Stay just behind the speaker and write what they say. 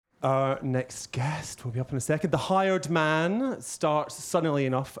Our next guest will be up in a second. The Hired Man starts, funnily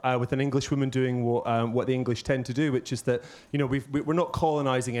enough, with an English woman doing what the English tend to do, which is that, we're not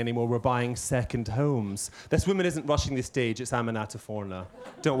colonising anymore, we're buying second homes. This woman isn't rushing the stage, it's Aminata Forna.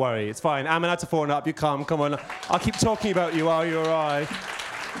 Don't worry, it's fine. Aminata Forna, up you come on. I'll keep talking about you while you're all right.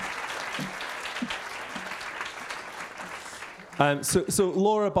 So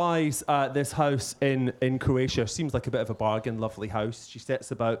Laura buys this house in Croatia. Seems like a bit of a bargain, lovely house. She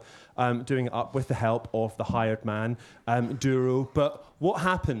sets about doing it up with the help of the hired man, Duro. But what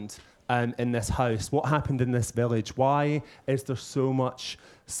happened in this house? What happened in this village? Why is there so much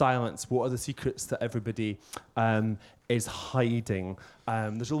silence? What are the secrets that everybody is hiding?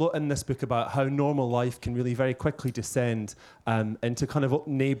 There's a lot in this book about how normal life can really very quickly descend into kind of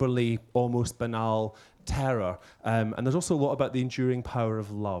neighbourly, almost banal terror. And there's also a lot about the enduring power of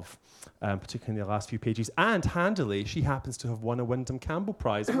love, particularly in the last few pages. And handily, she happens to have won a Wyndham Campbell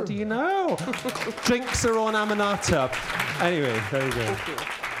Prize. What do you know? Drinks are on Aminata. Anyway, there you go.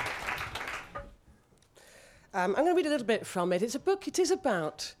 I'm going to read a little bit from it. It's a book, it is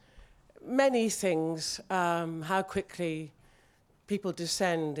about many things, how quickly people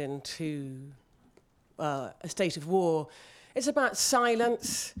descend into a state of war. It's about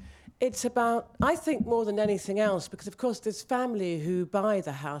silence. It's about, I think, more than anything else, because, of course, this family who buy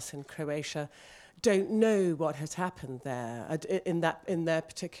the house in Croatia don't know what has happened there in their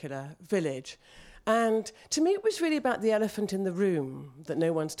particular village. And to me, it was really about the elephant in the room that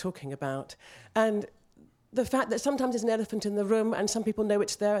no one's talking about. And the fact that sometimes there's an elephant in the room and some people know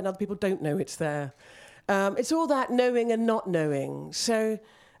it's there and other people don't know it's there. It's all that knowing and not knowing. So,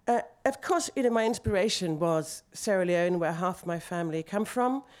 of course, my inspiration was Sierra Leone, where half my family come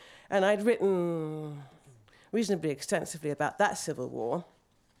from. And I'd written reasonably extensively about that civil war.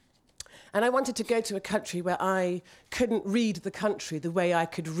 And I wanted to go to a country where I couldn't read the country the way I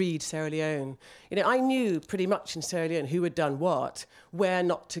could read Sierra Leone. I knew pretty much in Sierra Leone who had done what, where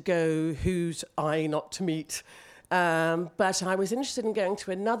not to go, whose eye not to meet. But I was interested in going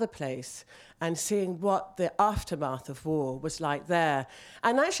to another place and seeing what the aftermath of war was like there.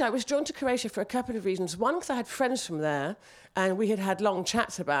 And actually, I was drawn to Croatia for a couple of reasons. One, because I had friends from there, and we had had long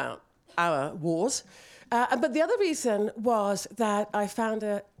chats about our wars. But the other reason was that I found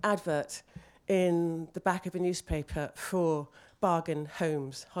an advert in the back of a newspaper for bargain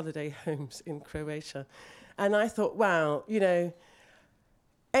homes, holiday homes in Croatia. And I thought, wow,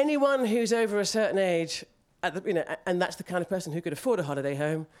 anyone who's over a certain age, and that's the kind of person who could afford a holiday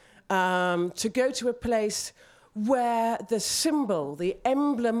home, to go to a place where the symbol, the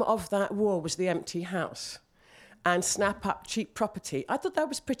emblem of that war was the empty house, and snap up cheap property. I thought that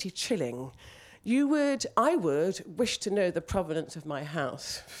was pretty chilling. I would wish to know the provenance of my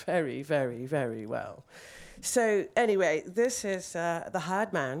house very, very, very well. So anyway, this is The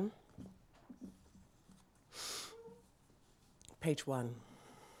Hired Man, page 1.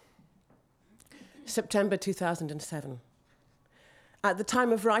 September 2007. At the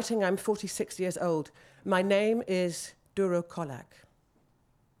time of writing, I'm 46 years old. My name is Duro Kolak.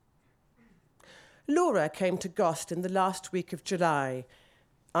 Laura came to Gost in the last week of July.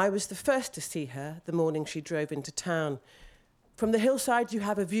 I was the first to see her the morning she drove into town. From the hillside, you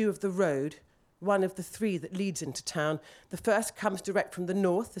have a view of the road, one of the 3 that leads into town. The first comes direct from the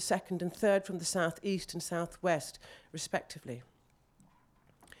north, the second and third from the southeast and southwest, respectively.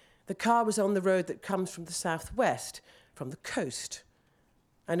 The car was on the road that comes from the southwest, from the coast.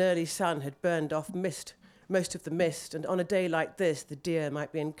 An early sun had burned off most of the mist, and on a day like this, the deer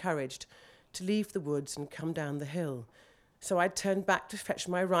might be encouraged to leave the woods and come down the hill. So I turned back to fetch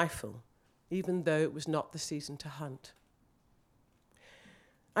my rifle, even though it was not the season to hunt.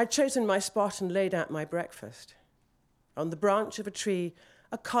 I'd chosen my spot and laid out my breakfast. On the branch of a tree,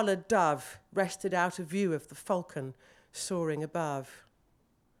 a collared dove rested out of view of the falcon soaring above.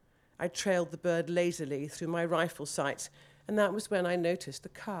 I trailed the bird lazily through my rifle sights, and that was when I noticed the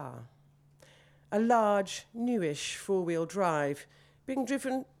car. A large, newish four-wheel drive, being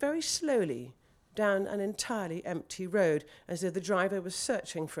driven very slowly down an entirely empty road, as though the driver was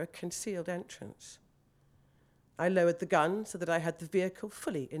searching for a concealed entrance. I lowered the gun so that I had the vehicle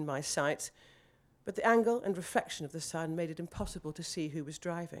fully in my sights, but the angle and reflection of the sun made it impossible to see who was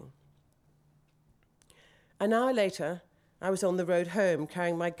driving. An hour later, I was on the road home,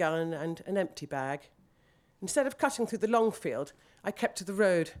 carrying my gun and an empty bag. Instead of cutting through the long field, I kept to the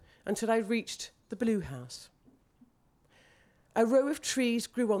road until I reached the Blue House. A row of trees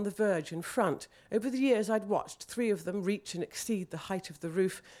grew on the verge in front. Over the years, I'd watched 3 of them reach and exceed the height of the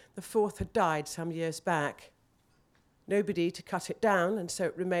roof. The 4th had died some years back. Nobody to cut it down, and so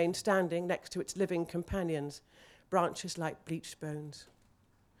it remained standing next to its living companions, branches like bleached bones.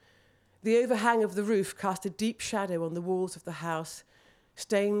 The overhang of the roof cast a deep shadow on the walls of the house.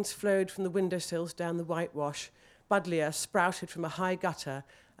 Stains flowed from the windowsills down the whitewash. Buddleia sprouted from a high gutter,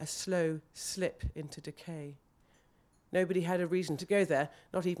 a slow slip into decay. Nobody had a reason to go there,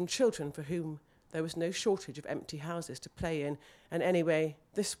 not even children for whom there was no shortage of empty houses to play in, and anyway,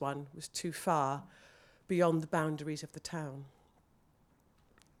 this one was too far beyond the boundaries of the town.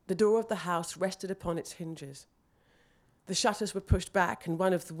 The door of the house rested upon its hinges. The shutters were pushed back, and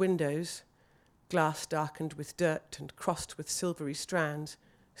one of the windows, glass darkened with dirt and crossed with silvery strands,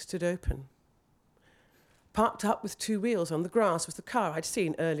 stood open. Parked up with two wheels on the grass was the car I'd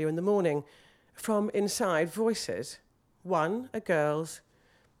seen earlier in the morning. From inside, voices. One, a girl's,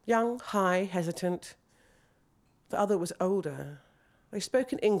 young, high, hesitant. The other was older. They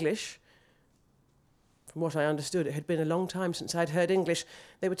spoke in English. From what I understood, it had been a long time since I'd heard English.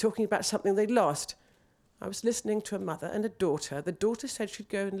 They were talking about something they'd lost. I was listening to a mother and a daughter. The daughter said she'd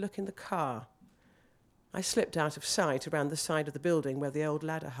go and look in the car. I slipped out of sight around the side of the building where the old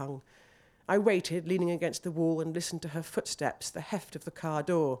ladder hung. I waited, leaning against the wall, and listened to her footsteps, the heft of the car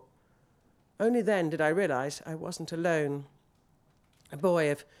door. Only then did I realise I wasn't alone. A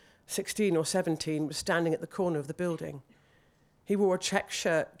boy of 16 or 17 was standing at the corner of the building. He wore a check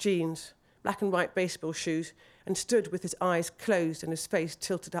shirt, jeans, black and white baseball shoes, and stood with his eyes closed and his face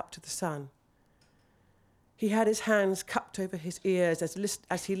tilted up to the sun. He had his hands cupped over his ears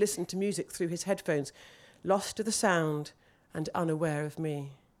as he listened to music through his headphones, lost to the sound and unaware of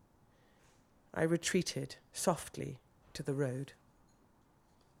me. I retreated softly to the road.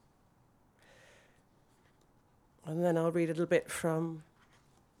 And then I'll read a little bit from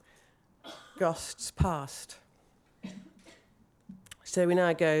Gost's past. So we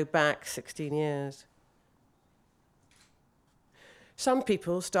now go back 16 years. Some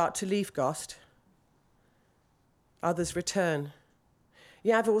people start to leave Gost. Others return.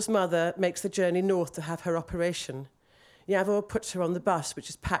 Yavor's mother makes the journey north to have her operation. Yavor puts her on the bus, which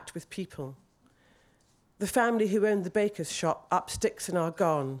is packed with people. The family who owned the baker's shop up sticks and are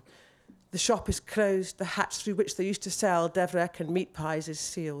gone. The shop is closed. The hatch through which they used to sell devrek and meat pies is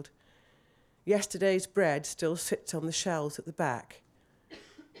sealed. Yesterday's bread still sits on the shelves at the back.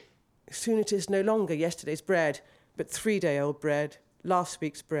 Soon it is no longer yesterday's bread, but 3-day-old bread, last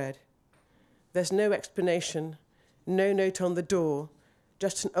week's bread. There's no explanation, no note on the door,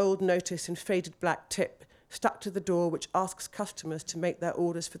 just an old notice in faded black tip stuck to the door which asks customers to make their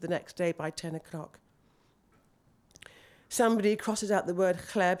orders for the next day by 10 o'clock. Somebody crosses out the word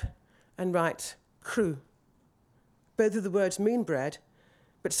chleb and writes kru. Both of the words mean bread,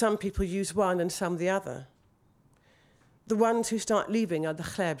 but some people use one and some the other. The ones who start leaving are the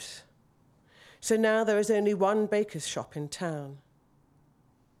chlebs. So now there is only one baker's shop in town.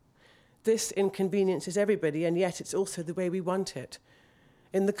 This inconveniences everybody, and yet it's also the way we want it.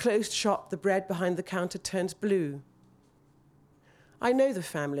 In the closed shop, the bread behind the counter turns blue. I know the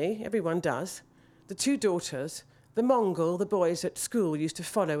family, everyone does. The two daughters, the Mongol the boys at school used to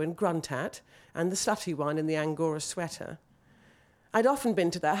follow and grunt at, and the slutty one in the Angora sweater. I'd often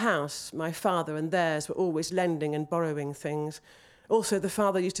been to their house. My father and theirs were always lending and borrowing things. Also, the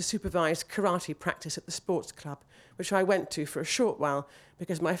father used to supervise karate practice at the sports club, which I went to for a short while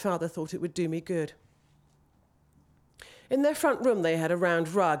because my father thought it would do me good. In their front room, they had a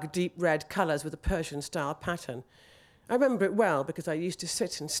round rug, deep red colours with a Persian-style pattern. I remember it well because I used to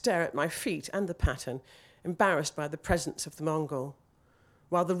sit and stare at my feet and the pattern, embarrassed by the presence of the Mongol,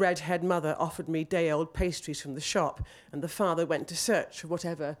 while the red-haired mother offered me day-old pastries from the shop and the father went to search for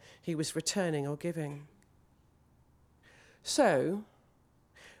whatever he was returning or giving. So,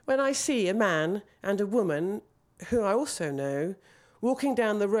 when I see a man and a woman, who I also know, walking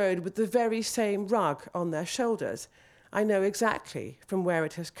down the road with the very same rug on their shoulders, I know exactly from where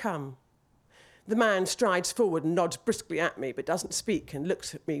it has come. The man strides forward and nods briskly at me, but doesn't speak and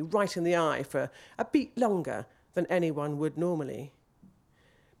looks at me right in the eye for a beat longer than anyone would normally.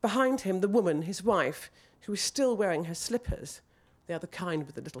 Behind him, the woman, his wife, who is still wearing her slippers, the other kind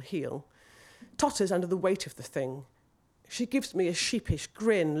with the little heel, totters under the weight of the thing. She gives me a sheepish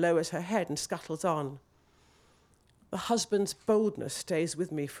grin, lowers her head and scuttles on. The husband's boldness stays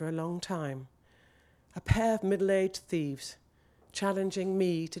with me for a long time. A pair of middle-aged thieves, challenging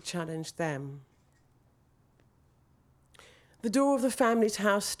me to challenge them. The door of the family's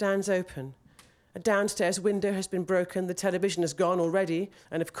house stands open. A downstairs window has been broken, the television is gone already,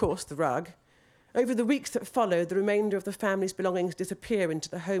 and of course the rug. Over the weeks that follow, the remainder of the family's belongings disappear into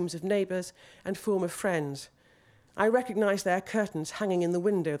the homes of neighbours and former friends. I recognise their curtains hanging in the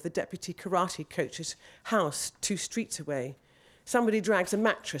window of the deputy karate coach's house 2 streets away. Somebody drags a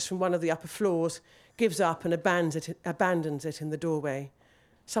mattress from one of the upper floors, gives up and abandons it in the doorway.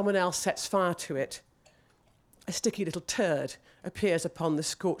 someone else sets fire to it. A sticky little turd appears upon the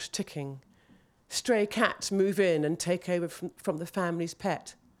scorched ticking. Stray cats move in and take over from the family's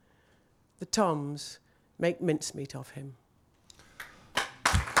pet. The Toms make mincemeat of him.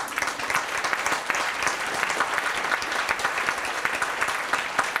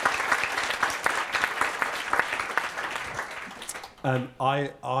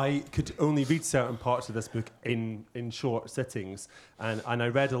 I could only read certain parts of this book in short sittings, and I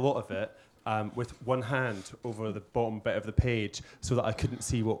read a lot of it with one hand over the bottom bit of the page so that I couldn't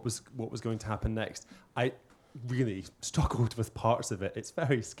see what was going to happen next. I really struggled with parts of it. It's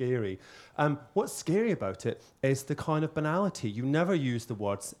very scary. What's scary about it is the kind of banality. You never use the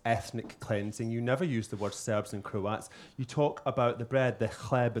words ethnic cleansing. You never use the words Serbs and Croats. You talk about the bread, the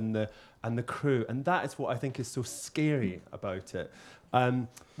chleb, and the crew, and that is what I think is so scary about it.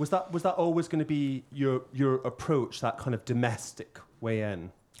 Was that always going to be your approach, that kind of domestic way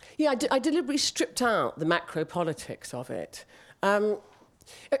in? Yeah, I deliberately stripped out the macro politics of it.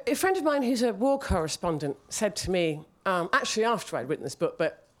 A friend of mine who's a war correspondent said to me, actually after I'd written this book,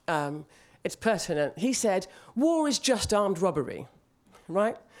 but it's pertinent, he said, war is just armed robbery,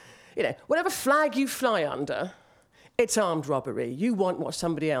 right? You know, whatever flag you fly under, it's armed robbery. You want what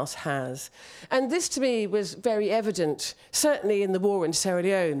somebody else has. And this to me was very evident, certainly in the war in Sierra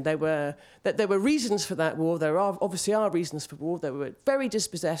Leone. There were reasons for that war. There obviously are reasons for war. There were very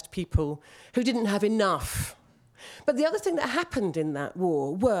dispossessed people who didn't have enough. But the other thing that happened in that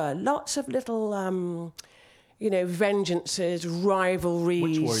war were lots of little, vengeances, rivalries.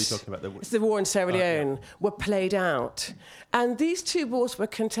 Which war are you talking about? It's the war in Sierra Leone were played out. And these two wars were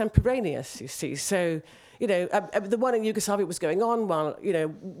contemporaneous, you see. So, the one in Yugoslavia was going on while,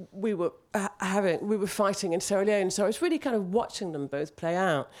 we were fighting in Sierra Leone. So I was really kind of watching them both play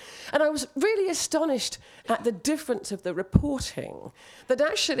out. And I was really astonished at the difference of the reporting. That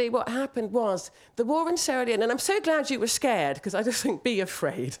actually what happened was the war in Sierra Leone, and I'm so glad you were scared, because I just think be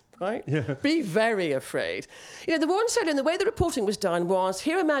afraid, right? Yeah. Be very afraid. The war in Sierra Leone, the way the reporting was done was,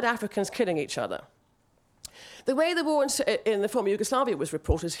 here are mad Africans killing each other. The way the war in the former Yugoslavia was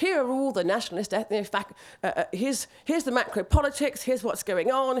reported, here are all the nationalist ethnic here's the macro politics, here's what's going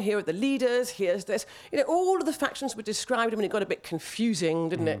on, here are the leaders, here's this. All of the factions were described. I mean, it got a bit confusing,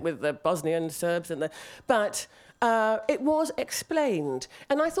 didn't it, with the Bosnian Serbs but it was explained.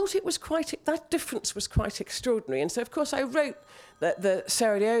 And I thought that difference was quite extraordinary. And so, of course, I wrote the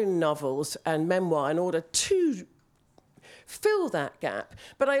Sierra Leone novels and memoir in order to fill that gap.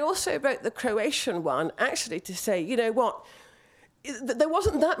 But I also wrote the Croatian one actually to say, you know what, there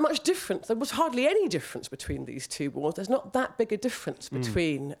wasn't that much difference. There was hardly any difference between these two wars. There's not that big a difference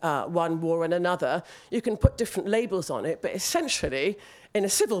between one war and another. You can put different labels on it, but essentially, in a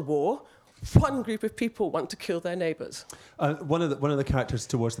civil war, one group of people want to kill their neighbours. One of the characters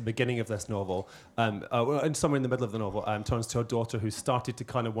towards the beginning of this novel, and somewhere in the middle of the novel, turns to her daughter, who started to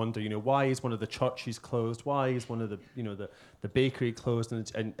kind of wonder, why is one of the churches closed? Why is one of the, the bakery closed?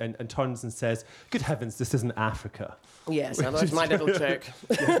 And turns and says, "Good heavens, this isn't Africa." Yes, that was my little joke.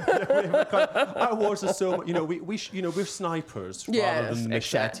 Our wars are so, we're snipers rather than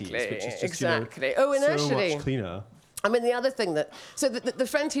machetes, which is just so much cleaner. I mean, the other thing so the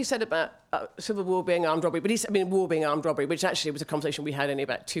friend who said about civil war being armed robbery, war being armed robbery, which actually was a conversation we had only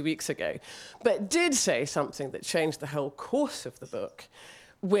about 2 weeks ago, but did say something that changed the whole course of the book,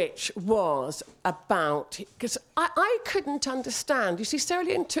 which was about, because I couldn't understand. You see, Sierra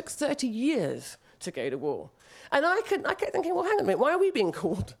Leone took 30 years to go to war. And I kept thinking, well, hang on a minute, why are we being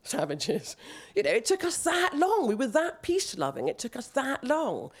called savages? It took us that long. We were that peace-loving. It took us that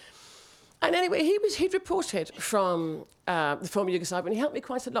long. And anyway, he'd reported from the former Yugoslavia, and he helped me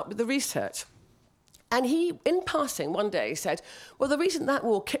quite a lot with the research. And he, in passing, one day said, well, the reason that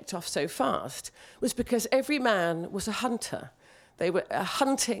war kicked off so fast was because every man was a hunter. They were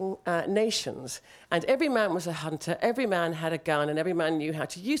hunting nations, and every man was a hunter, every man had a gun, and every man knew how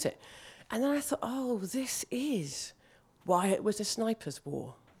to use it. And then I thought, oh, this is why it was a sniper's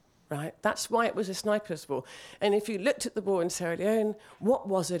war. Right? That's why it was a sniper's war. And if you looked at the war in Sierra Leone, what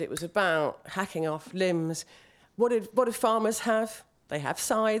was it? It was about hacking off limbs. What do farmers have? They have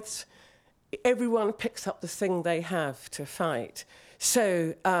scythes. Everyone picks up the thing they have to fight.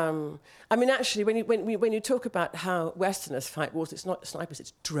 So, actually, when you talk about how Westerners fight wars, it's not snipers,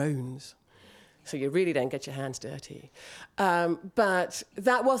 it's drones. So you really don't get your hands dirty. But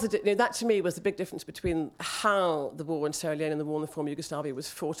that to me was the big difference between how the war in Sierra Leone and the war in the former Yugoslavia was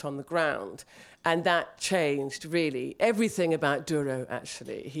fought on the ground. And that changed really everything about Duro,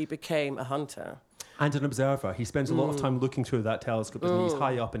 actually. He became a hunter. And an observer. He spends a lot of time looking through that telescope, and he's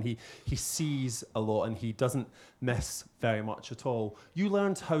high up, and he sees a lot, and he doesn't miss very much at all. You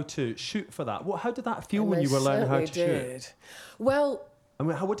learned how to shoot for that. How did that feel when you were learning how to shoot? Well, I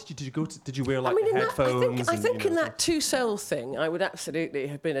mean, did you wear like in headphones? I think in that two-cell thing, I would absolutely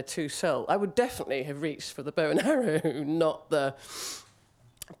have been a two-cell. I would definitely have reached for the bow and arrow, not the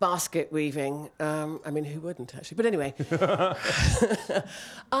basket weaving. I mean, who wouldn't actually? But anyway,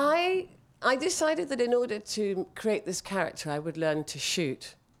 I decided that in order to create this character, I would learn to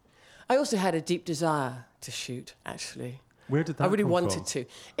shoot. I also had a deep desire to shoot, actually. Where did that I really come wanted from? to.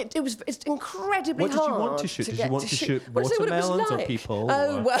 It's incredibly hard. What did you want to shoot? Did you want to shoot watermelons or people?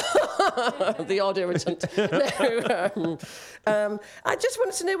 Oh, well, the odd irritant. No, I just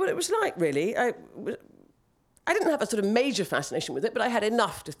wanted to know what it was like, really. I didn't have a sort of major fascination with it, but I had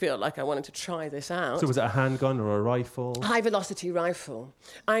enough to feel like I wanted to try this out. So was it a handgun or a rifle? A high-velocity rifle.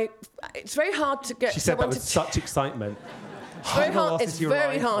 It's very hard to get She said that someone with such excitement. It's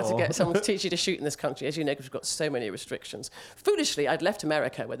very hard to get someone to teach you to shoot in this country, as you know, because we've got so many restrictions. Foolishly, I'd left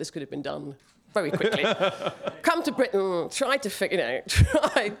America, where this could have been done very quickly. Come to Britain, tried to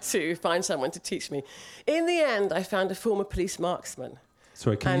find someone to teach me. In the end, I found a former police marksman.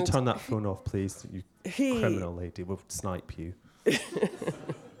 Sorry, can you turn that phone off, please? You criminal lady, we'll snipe you.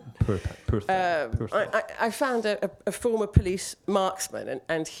 Poor thing. I found a former police marksman,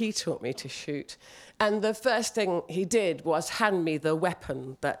 and he taught me to shoot. And the first thing he did was hand me the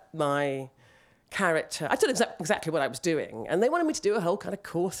weapon that my character... I told him exactly what I was doing, and they wanted me to do a whole kind of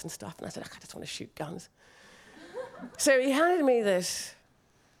course and stuff, and I said, I just want to shoot guns. So he handed me this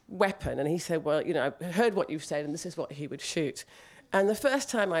weapon, and he said, well, I heard what you've said, and this is what he would shoot. And the first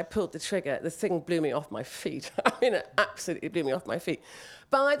time I pulled the trigger, the thing blew me off my feet. I mean, it absolutely blew me off my feet.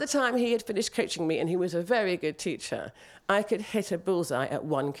 By the time he had finished coaching me, and he was a very good teacher, I could hit a bullseye at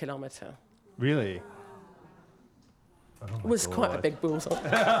 1 kilometre. Really? It was quite a big bullseye.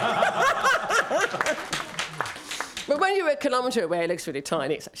 But when you're a kilometre away, it looks really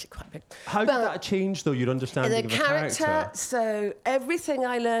tiny. It's actually quite big. How did that change, though, your understanding of the character? So everything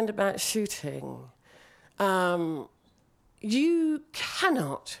I learned about shooting... you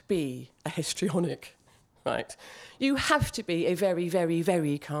cannot be a histrionic, right? You have to be a very, very,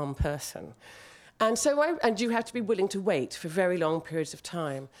 very calm person. And you have to be willing to wait for very long periods of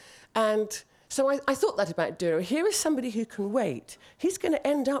time. And so I thought that about Duro. Here is somebody who can wait. He's going to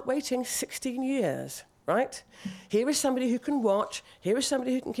end up waiting 16 years, right? Here is somebody who can watch. Here is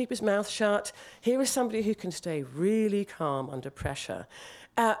somebody who can keep his mouth shut. Here is somebody who can stay really calm under pressure.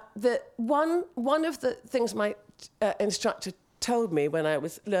 One of the things my instructor told me when I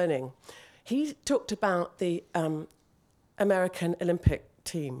was learning, he talked about the American Olympic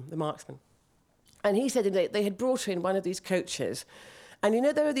team, the marksmen. And he said they had brought in one of these coaches. And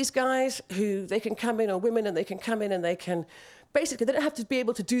there are these guys who they can come in, or women, and they can come in and they can... Basically, they don't have to be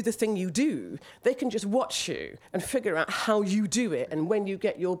able to do the thing you do. They can just watch you and figure out how you do it and when you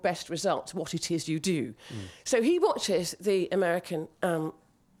get your best results, what it is you do. So he watches the American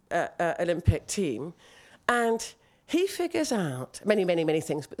Olympic team, and he figures out many, many, many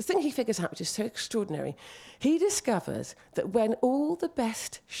things. But the thing he figures out, which is so extraordinary, he discovers that when all the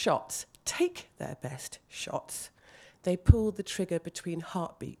best shots take their best shots, they pull the trigger between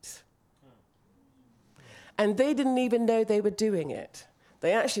heartbeats. And they didn't even know they were doing it.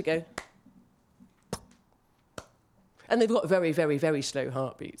 They actually go... And they've got very, very, very slow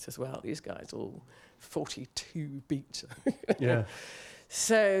heartbeats as well. These guys, all 42 beats. Yeah.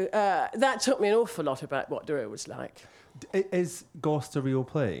 So that taught me an awful lot about what Duro was like. Is Gost a real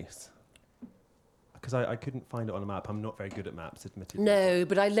place? Because I couldn't find it on a map. I'm not very good at maps, admittedly. No,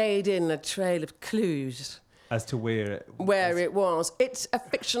 but I laid in a trail of clues. As to where it was. It's a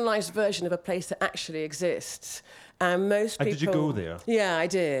fictionalised version of a place that actually exists. And most people... Did you go there? Yeah, I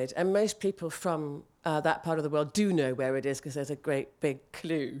did. And most people from that part of the world do know where it is because there's a great big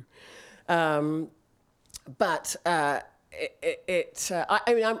clue. I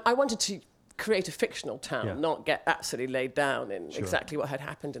wanted to create a fictional town, not get absolutely laid down in exactly what had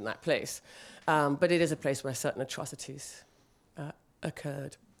happened in that place. But it is a place where certain atrocities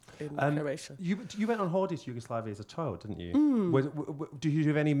occurred. In Croatia. You went on holiday to Yugoslavia as a child, didn't you? Do you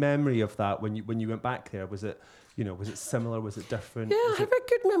have any memory of that when you went back there? Was it similar? Was it different? Yeah, I have a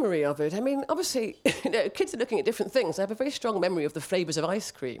good memory of it. I mean, obviously, kids are looking at different things. I have a very strong memory of the flavours of ice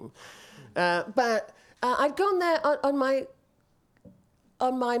cream. But I'd gone there on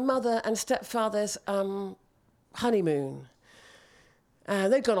my mother and stepfather's honeymoon.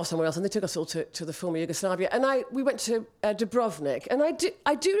 They'd gone off somewhere else, and they took us all to the former Yugoslavia. And we went to Dubrovnik, and I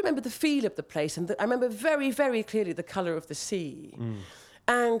do remember the feel of the place, and I remember very, very clearly the colour of the sea.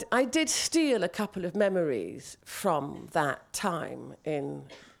 And I did steal a couple of memories from that time in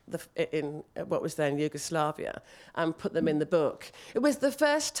what was then Yugoslavia and put them in the book. It was the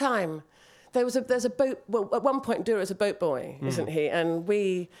first time there's a boat. Well, at one point, Duro's a boat boy, isn't he? And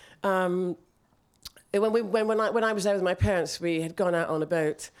we, when I was there with my parents, we had gone out on a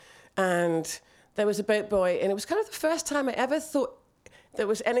boat, and there was a boat boy, and it was kind of the first time I ever thought there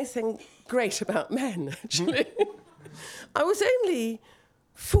was anything great about men. Actually, I was only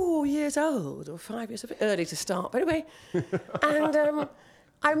 4 years old or 5 years, a bit early to start, but anyway, and.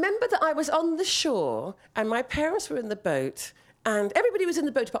 I remember that I was on the shore and my parents were in the boat and everybody was in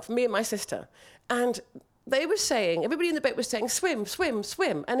the boat apart from me and my sister. And everybody in the boat was saying, swim, swim,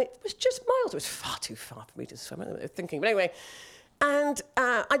 swim. And it was just miles. It was far too far for me to swim, I don't know what they were thinking. But anyway, and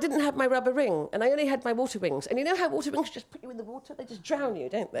I didn't have my rubber ring and I only had my water wings. And you know how water wings just put you in the water? They just drown you,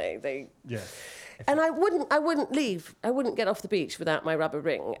 don't they? Yeah. And I wouldn't leave. I wouldn't get off the beach without my rubber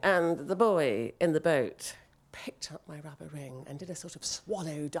ring. And the boy in the boat picked up my rubber ring and did a sort of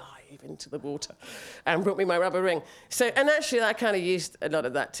swallow dive into the water and brought me my rubber ring. So, and actually I kind of used a lot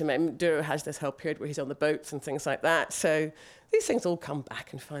of that to make. Duro has this whole period where he's on the boats and things like that. So these things all come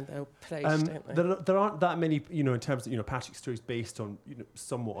back and find their place, don't they? There aren't that many, in terms of, Patrick's stories based on,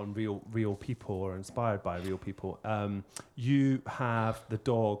 somewhat on real people or inspired by real people. You have the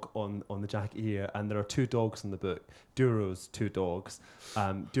dog on the jacket here, and there are two dogs in the book. Duro's two dogs.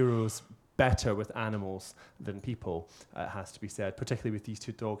 Duro's better with animals than people, it has to be said, particularly with these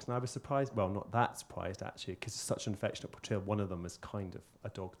two dogs. And I was surprised, well, not that surprised actually, because it's such an affectionate portrayal. One of them is kind of a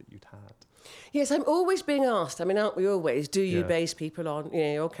dog that you'd had. Yes, I'm always being asked, aren't we always, do you base people on,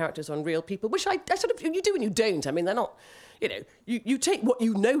 your characters on real people? Which I sort of, you do and you don't. I mean, they're not, you take what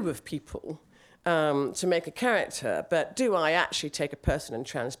you know of people to make a character, but do I actually take a person and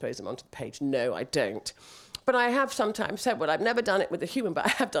transpose them onto the page? No, I don't. But I have sometimes said, well, I've never done it with a human, but I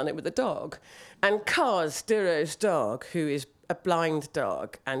have done it with a dog. And Kaz, Duro's dog, who is a blind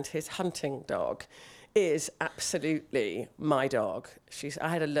dog, and his hunting dog, is absolutely my dog. I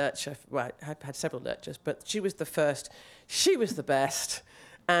had a lurcher, well, I've had several lurchers, but she was the first. She was the best.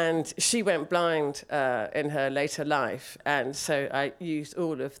 And she went blind in her later life. And so I used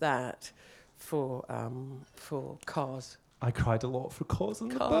all of that for Kaz. I cried a lot for Cause in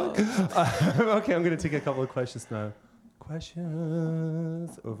the book. Okay, I'm going to take a couple of questions now.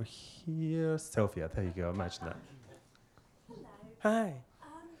 Questions over here. Sophia, there you go. Imagine that. Hello. Hi.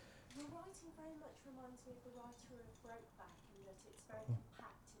 Your writing very much reminds me of the writer of Brokeback in that it's very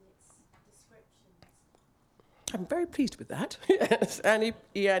compact in its descriptions. I'm very pleased with that. Yes, Annie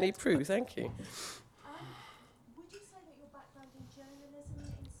Prue, thank you. Would you say that your background in journalism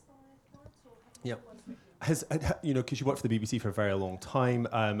inspired that, or have you Yep. always written? Because you worked for the BBC for a very long time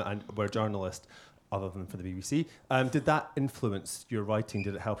and were a journalist other than for the BBC. Did that influence your writing?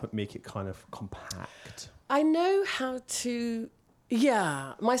 Did it help it make it kind of compact? I know how to...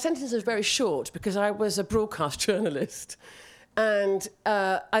 Yeah, my sentences are very short because I was a broadcast journalist and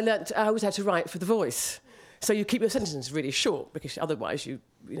I always had to write for The Voice. So you keep your sentences really short because otherwise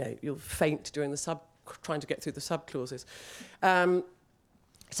you'll faint during trying to get through the sub-clauses.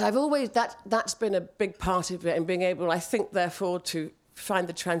 So I've always, that's been a big part of it, and being able, I think, therefore, to find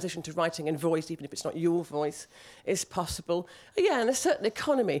the transition to writing in voice, even if it's not your voice, is possible. Yeah, and a certain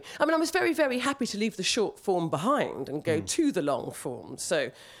economy. I mean, I was very, very happy to leave the short form behind and go to the long form.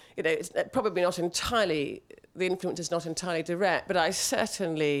 So, it's probably not entirely, the influence is not entirely direct, but I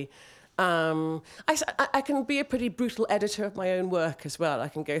certainly... I can be a pretty brutal editor of my own work as well. I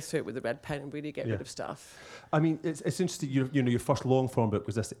can go through it with a red pen and really get rid of stuff. I mean, it's interesting. Your first long form book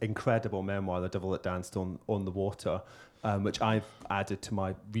was this incredible memoir, The Devil That Danced on the Water, which I've added to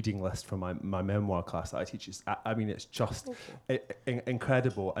my reading list for my memoir class that I teach. It's just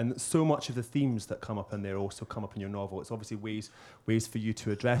incredible, and so much of the themes that come up in there also come up in your novel. It's obviously ways for you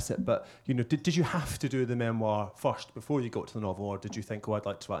to address it. But did you have to do the memoir first before you got to the novel, or did you think, I'd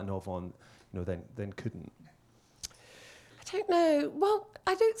like to write a novel, and then couldn't? I don't know. Well,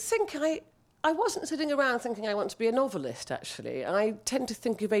 I don't think I wasn't sitting around thinking I want to be a novelist, actually. I tend to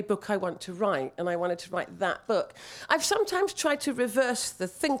think of a book I want to write, and I wanted to write that book. I've sometimes tried to reverse the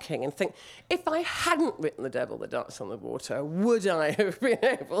thinking and think, if I hadn't written The Devil That Danced on the Water, would I have been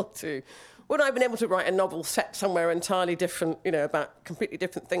able to write a novel set somewhere entirely different, about completely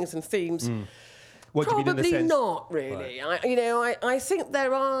different things and themes? What do you mean in the Probably sense? not, really. Right. I think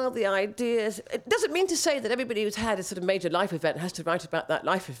there are the ideas. It doesn't mean to say that everybody who's had a sort of major life event has to write about that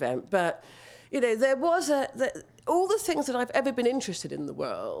life event, but... there was all the things that I've ever been interested in the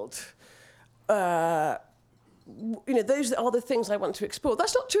world those are the things I want to explore.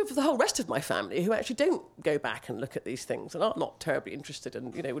 That's not true for the whole rest of my family, who actually don't go back and look at these things and are not terribly interested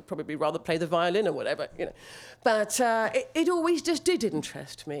and, would probably rather play the violin or whatever, But it always just did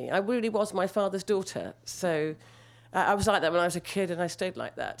interest me. I really was my father's daughter. So I was like that when I was a kid, and I stayed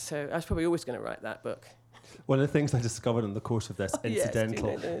like that. So I was probably always going to write that book. One of the things I discovered in the course of this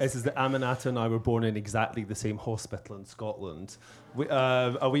incidental Yes, do you know this? is that Aminata and I were born in exactly the same hospital in Scotland,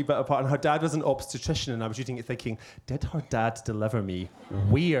 a wee bit apart. And her dad was an obstetrician, and I was reading it thinking, did her dad deliver me?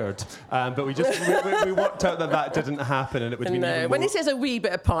 Weird. But we we worked out that didn't happen, and it would have been even more... When he says a wee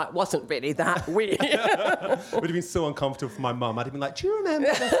bit apart, it wasn't really that weird. It would have been so uncomfortable for my mum. I'd have been like, do you remember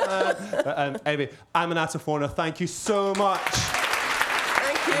this man? Anyway, Aminata Forna, thank you so much.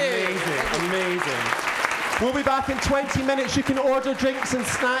 Thank you. Amazing. We'll be back in 20 minutes. You can order drinks and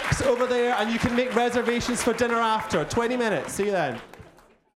snacks over there, and you can make reservations for dinner after. 20 minutes. See you then.